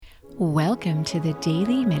Welcome to the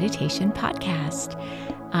Daily Meditation Podcast.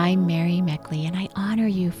 I'm Mary Meckley, and I honor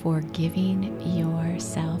you for giving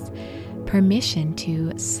yourself permission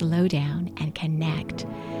to slow down and connect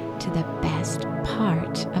to the best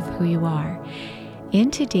part of who you are. In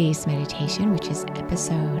today's meditation, which is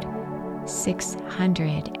episode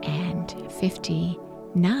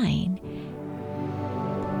 659,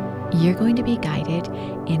 you're going to be guided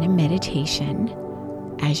in a meditation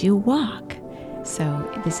as you walk.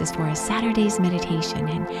 So this is for a Saturday's meditation,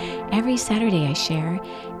 and every Saturday I share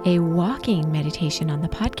a walking meditation on the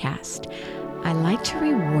podcast. I like to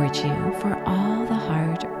reward you for all the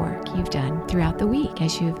hard work you've done throughout the week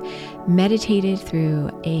as you've meditated through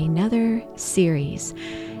another series.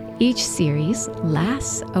 Each series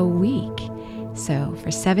lasts a week. So for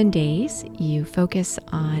 7 days, you focus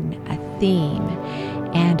on a theme,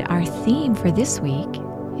 and our theme for this week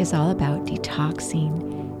is all about detoxing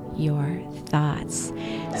your thoughts.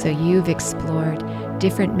 So you've explored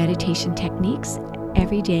different meditation techniques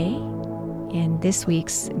every day in this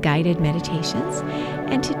week's guided meditations,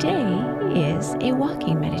 and today is a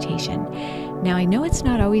walking meditation. Now, I know it's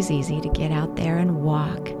not always easy to get out there and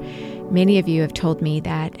walk. Many of you have told me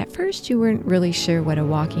that at first you weren't really sure what a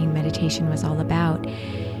walking meditation was all about,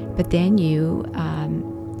 but then you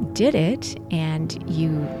did it and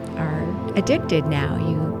you are addicted now.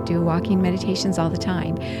 You do walking meditations all the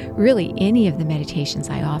time. Really, any of the meditations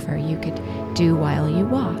I offer you could do while you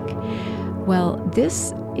walk. Well,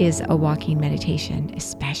 this is a walking meditation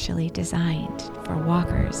especially designed for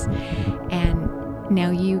walkers. And now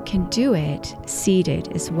you can do it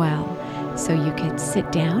seated as well. So you could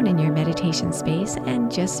sit down in your meditation space and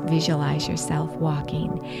just visualize yourself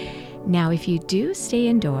walking. Now, if you do stay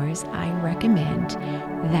indoors, I recommend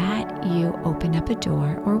that you open up a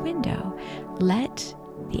door or window. Let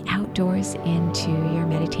the outdoors into your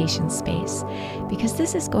meditation space, because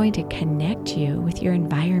this is going to connect you with your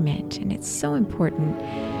environment. And it's so important,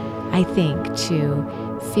 I think, to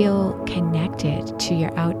feel connected to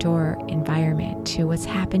your outdoor environment, to what's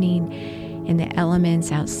happening in the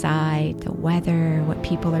elements outside, the weather, what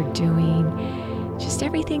people are doing, just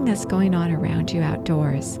everything that's going on around you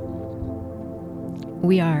outdoors.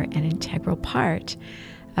 We are an integral part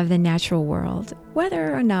of the natural world,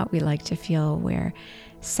 whether or not we like to feel we're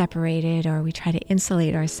separated or we try to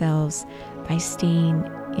insulate ourselves by staying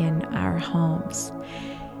in our homes.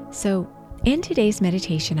 So in today's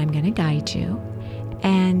meditation, I'm going to guide you,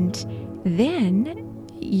 and then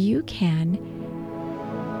you can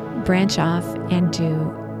branch off and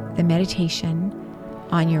do the meditation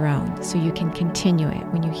on your own. So you can continue it.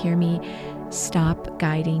 When you hear me stop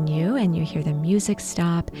guiding you and you hear the music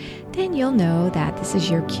stop, then you'll know that this is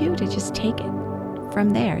your cue to just take it from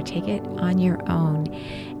there. Take it on your own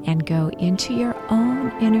and go into your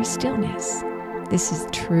own inner stillness. This is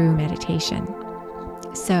true meditation.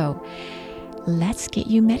 So let's get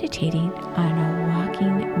you meditating on a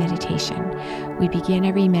walking meditation. We begin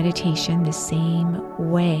every meditation the same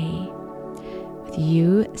way, with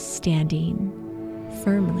you standing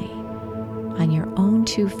firmly on your own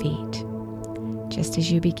 2 feet. Just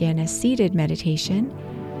as you begin a seated meditation,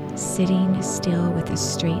 sitting still with a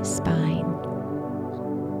straight spine.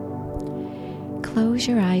 Close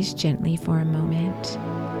your eyes gently for a moment,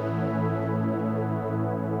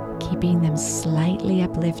 keeping them slightly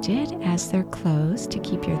uplifted as they're closed to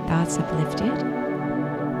keep your thoughts uplifted.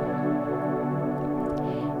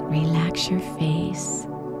 Relax your face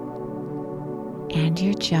and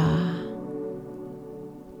your jaw.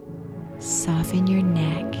 Soften your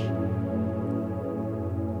neck.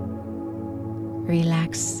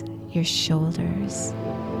 Relax your shoulders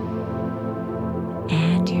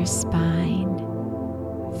and your spine.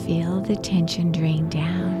 Feel the tension drain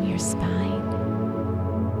down your spine.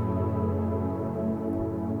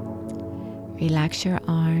 Relax your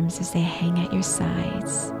arms as they hang at your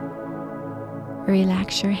sides.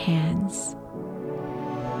 Relax your hands.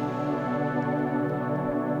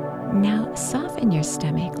 Now soften your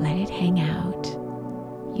stomach, let it hang out.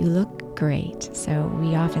 You look great, so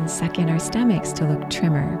we often suck in our stomachs to look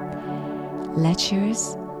trimmer. Let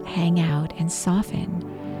yours hang out and soften.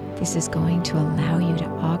 This is going to allow you to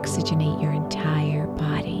oxygenate your entire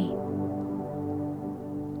body.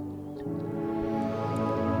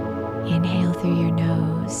 Inhale through your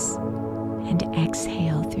nose and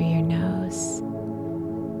exhale through your nose.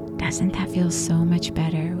 Doesn't that feel so much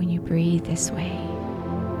better when you breathe this way?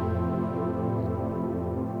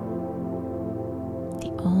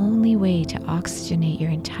 The only way to oxygenate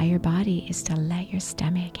your entire body is to let your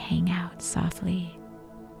stomach hang out softly.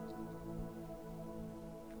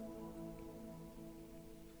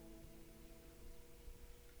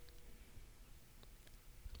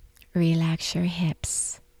 Relax your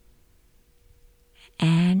hips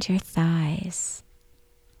and your thighs.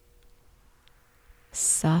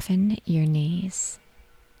 Soften your knees.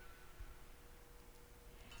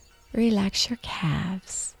 Relax your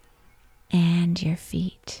calves and your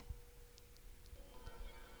feet.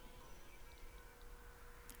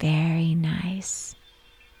 Very nice.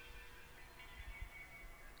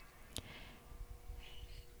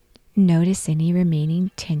 Notice any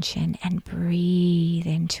remaining tension and breathe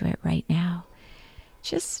into it right now.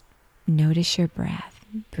 Just notice your breath.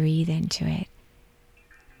 Breathe into it.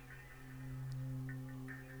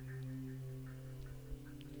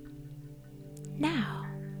 Now,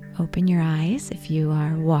 open your eyes if you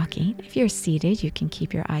are walking. If you're seated, you can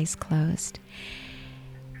keep your eyes closed.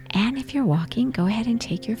 And if you're walking, go ahead and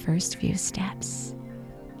take your first few steps.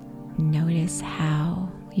 Notice how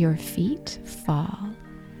your feet fall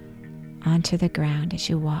onto the ground as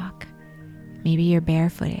you walk. Maybe you're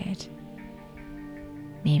barefooted.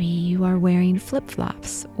 Maybe you are wearing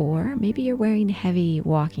flip-flops, or maybe you're wearing heavy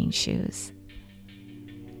walking shoes.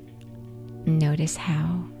 Notice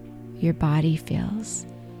how your body feels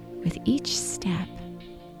with each step.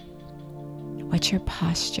 What's your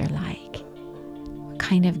posture like? What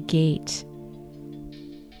kind of gait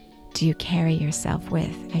do you carry yourself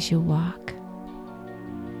with as you walk?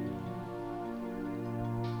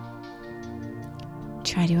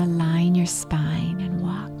 Try to align your spine and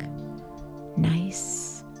walk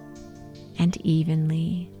nice and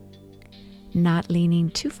evenly, not leaning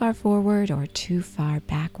too far forward or too far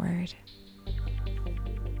backward.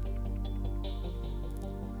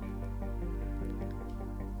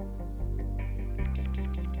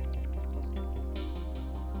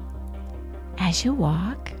 As you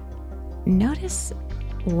walk, notice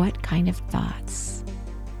what kind of thoughts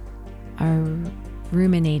are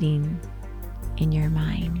ruminating in your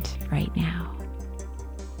mind right now.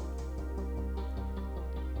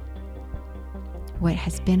 What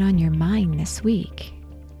has been on your mind this week?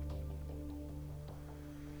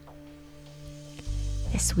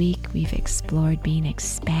 This week we've explored being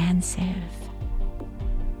expansive.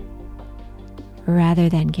 Rather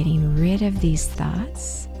than getting rid of these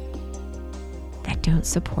thoughts that don't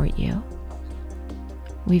support you,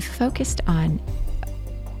 we've focused on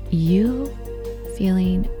you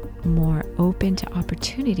feeling more open to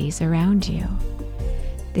opportunities around you.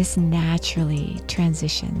 This naturally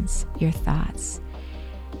transitions your thoughts.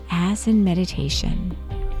 As in meditation,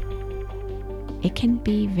 it can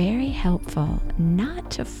be very helpful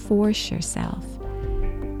not to force yourself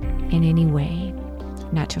in any way,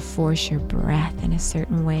 not to force your breath in a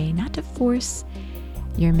certain way, not to force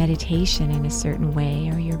your meditation in a certain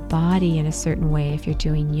way or your body in a certain way if you're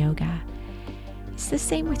doing yoga. It's the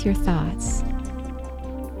same with your thoughts.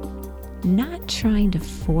 Not trying to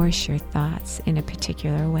force your thoughts in a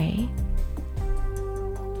particular way.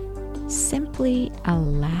 Simply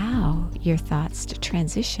allow your thoughts to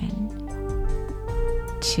transition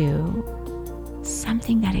to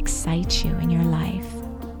something that excites you in your life.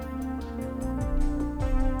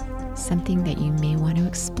 Something that you may want to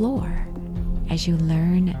explore as you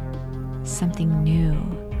learn something new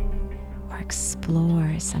or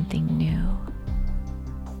explore something new.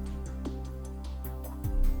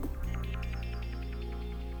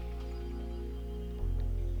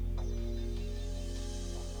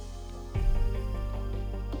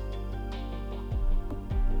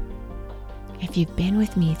 If you've been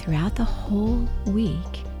with me throughout the whole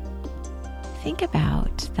week, think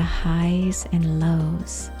about the highs and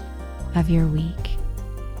lows of your week.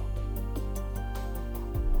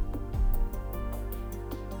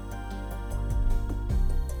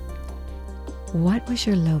 What was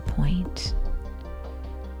your low point?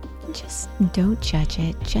 Just don't judge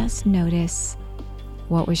it. Just notice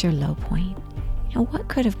what was your low point and what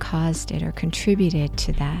could have caused it or contributed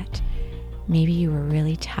to that. Maybe you were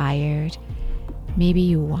really tired. Maybe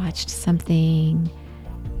you watched something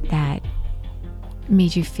that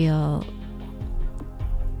made you feel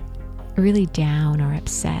really down or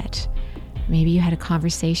upset. Maybe you had a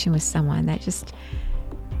conversation with someone that just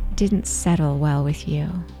didn't settle well with you.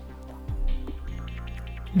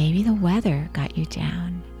 Maybe the weather got you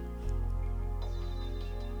down.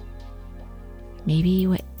 Maybe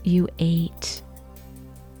what you ate.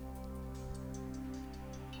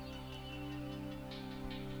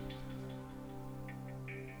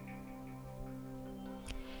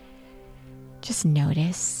 Just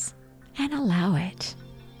notice and allow it.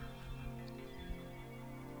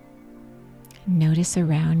 Notice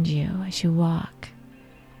around you as you walk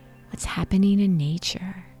what's happening in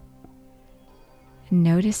nature.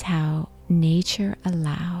 Notice how nature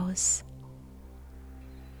allows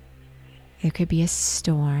There could be a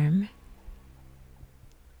storm,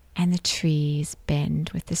 and the trees bend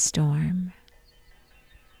with the storm.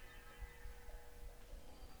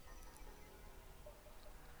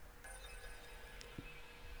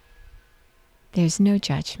 There's no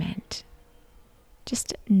judgment.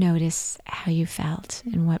 Just notice how you felt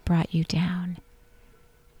and what brought you down.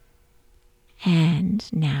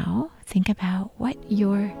 And now think about what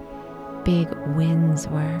your big wins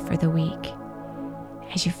were for the week.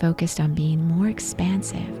 As you focused on being more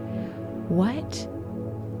expansive, what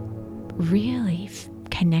really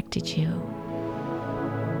connected you?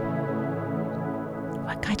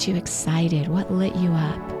 What got you excited? What lit you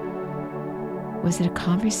up? Was it a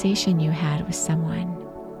conversation you had with someone?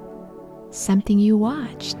 Something you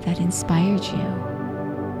watched that inspired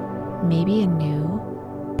you? Maybe a new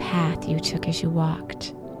path you took as you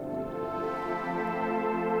walked?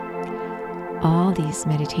 All these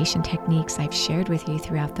meditation techniques I've shared with you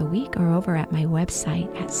throughout the week are over at my website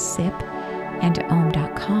at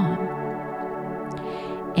sipandom.com.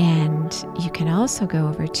 And you can also go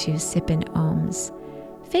over to Sip and Om's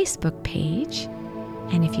Facebook page.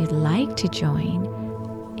 And if you'd like to join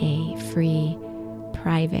a free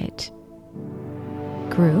private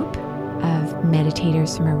group of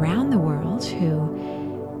meditators from around the world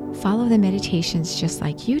who follow the meditations just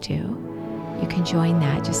like you do, you can join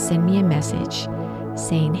that. Just send me a message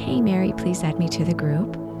saying, "Hey Mary, please add me to the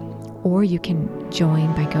group." Or you can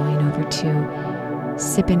join by going over to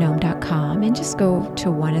sipandom.com and just go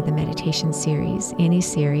to one of the meditation series, any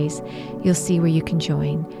series. You'll see where you can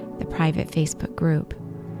join the private Facebook group.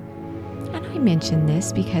 And I mention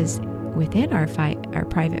this because within our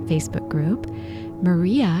private Facebook group,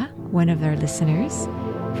 Maria, one of our listeners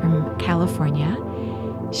from California,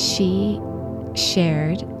 she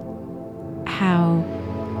shared how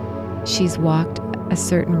she's walked a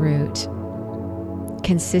certain route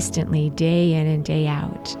consistently day in and day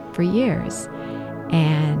out for years.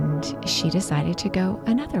 And she decided to go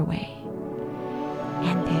another way.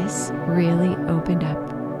 And this really opened up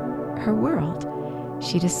her world.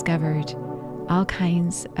 She discovered all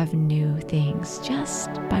kinds of new things just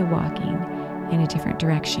by walking in a different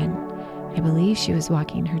direction. I believe she was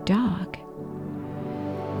walking her dog.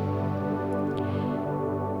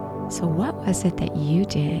 So what was it that you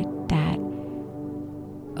did that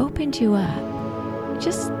opened you up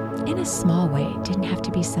just in a small way? It didn't have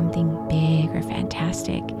to be something big or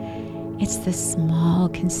fantastic. It's the small,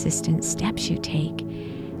 consistent steps you take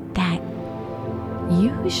that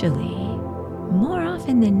usually, more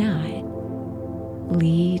often than not,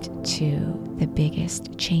 lead to the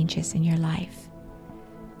biggest changes in your life.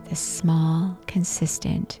 The small,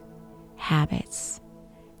 consistent habits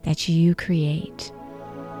that you create.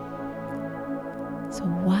 So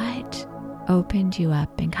what opened you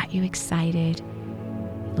up and got you excited,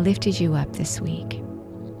 lifted you up this week,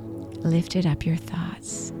 lifted up your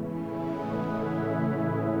thoughts?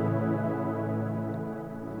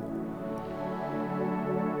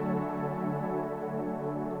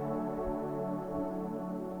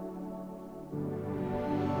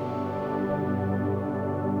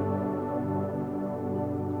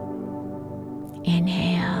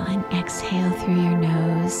 Inhale and exhale through your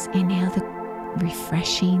nose. Inhale the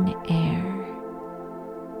refreshing air.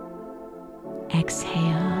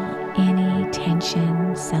 Exhale any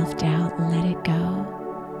tension, self-doubt, let it go.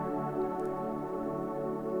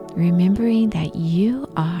 Remembering that you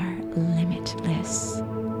are limitless.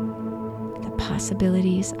 The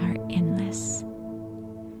possibilities are endless.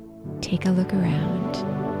 Take a look around.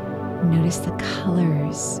 Notice the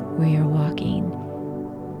colors where you're walking.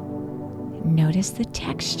 Notice the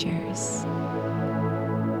textures.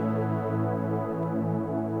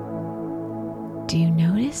 Do you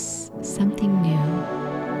notice something new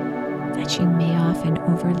that you may often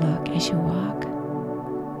overlook as you walk?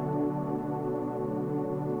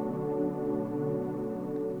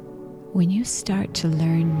 When you start to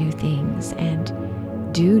learn new things and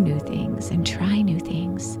do new things and try new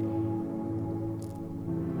things,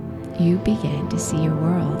 you begin to see your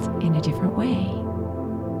world in a different way,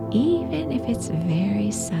 even if it's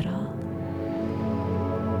very subtle.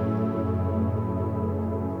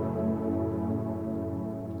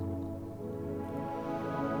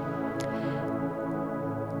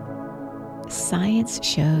 Science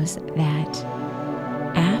shows that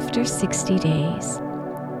after 60 days,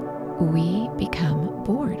 we become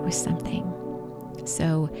bored with something.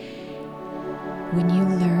 So when you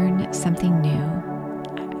learn something new,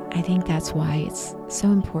 I think that's why it's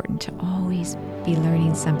so important to always be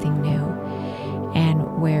learning something new.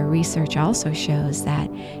 And where research also shows that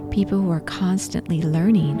people who are constantly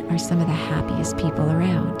learning are some of the happiest people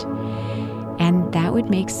around. And that would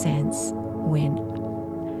make sense when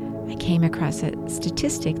I came across a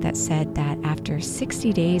statistic that said that after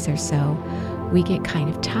 60 days or so, we get kind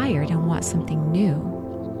of tired and want something new.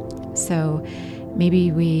 So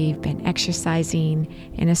maybe we've been exercising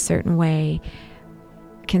in a certain way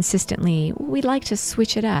consistently. We'd like to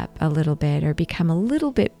switch it up a little bit or become a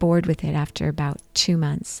little bit bored with it after about 2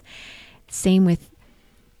 months. Same with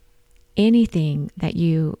anything that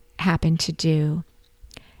you happen to do,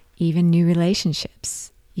 even new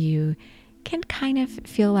relationships. You can kind of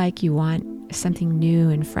feel like you want something new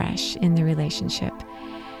and fresh in the relationship.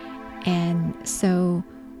 And so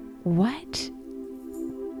what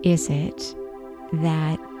is it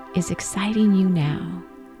that is exciting you now?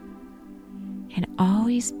 And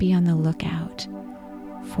always be on the lookout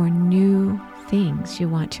for new things you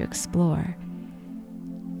want to explore,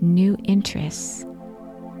 new interests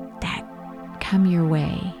that come your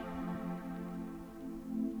way.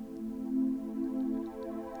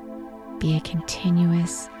 Be a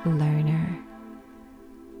continuous learner.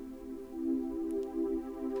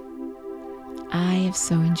 I have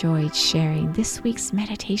so enjoyed sharing this week's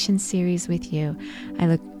meditation series with you. I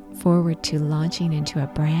look forward to launching into a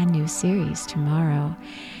brand new series tomorrow.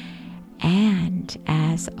 And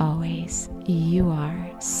as always, you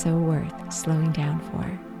are so worth slowing down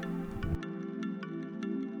for.